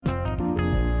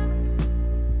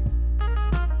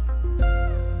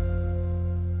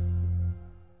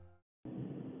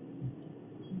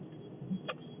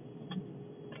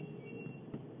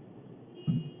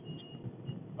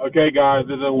Okay, guys,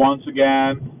 this is once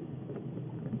again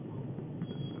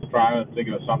trying to think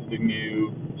of something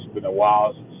new. It's been a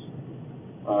while since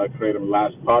I created my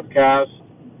last podcast.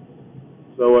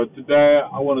 So today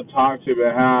I want to talk to you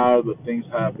about how the things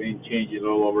have been changing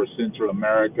all over Central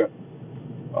America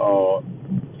uh,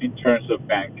 in terms of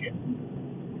banking.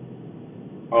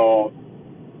 Uh,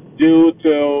 Due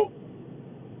to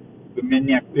the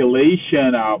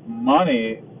manipulation of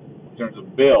money in terms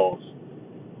of bills,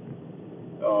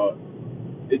 uh,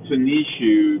 it's an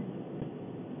issue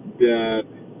that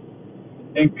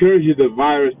encourages the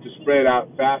virus to spread out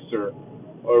faster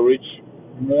or reach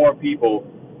more people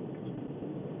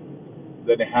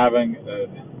that haven't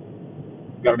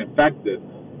gotten infected.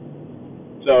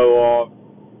 So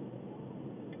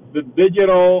the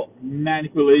digital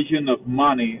manipulation of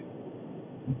money,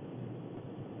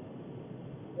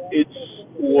 it's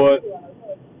what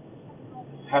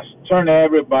has turned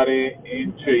everybody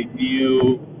into a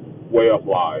new way of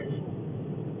life.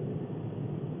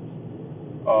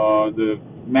 The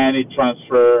money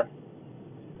transfer,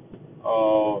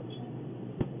 uh,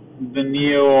 the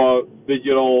new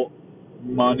digital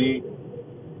money,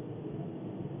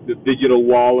 the digital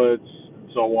wallets, and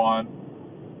so on,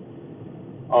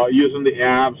 using the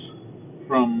apps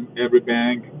from every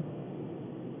bank,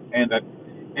 and that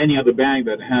any other bank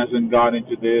that hasn't got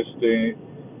into this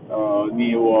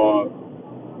new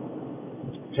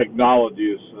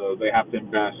technologies, they have to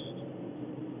invest,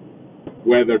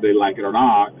 whether they like it or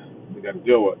not. They got to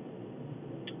do it,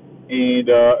 and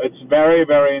it's very,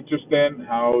 very interesting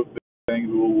how the things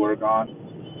will work on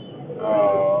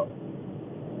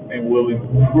and will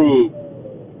improve.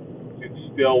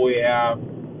 And still, we have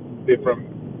different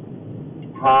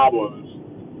problems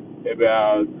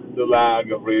about the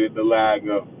lag of reading, the lag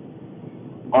of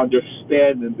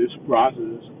understanding this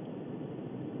process.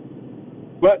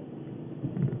 But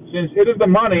since it is the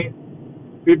money,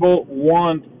 people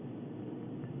want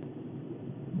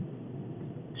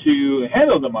to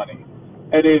handle the money.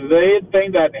 And if they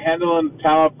think that handling the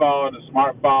telephone, the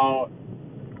smartphone,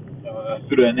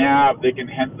 through an app, they can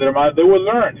handle their money, they will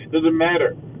learn. It doesn't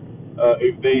matter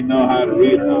if they know how to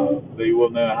read or not. They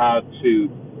will know how to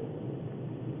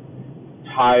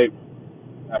type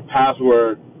a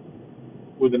password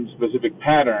within a specific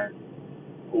pattern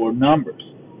or numbers.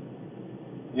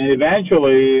 And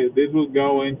eventually, this will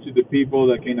go into the people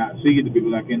that cannot see, the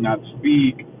people that cannot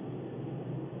speak,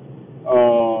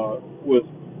 with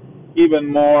even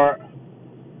more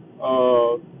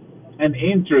an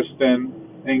interest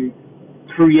in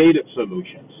creative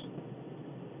solutions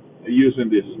using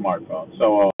this smartphone.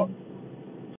 So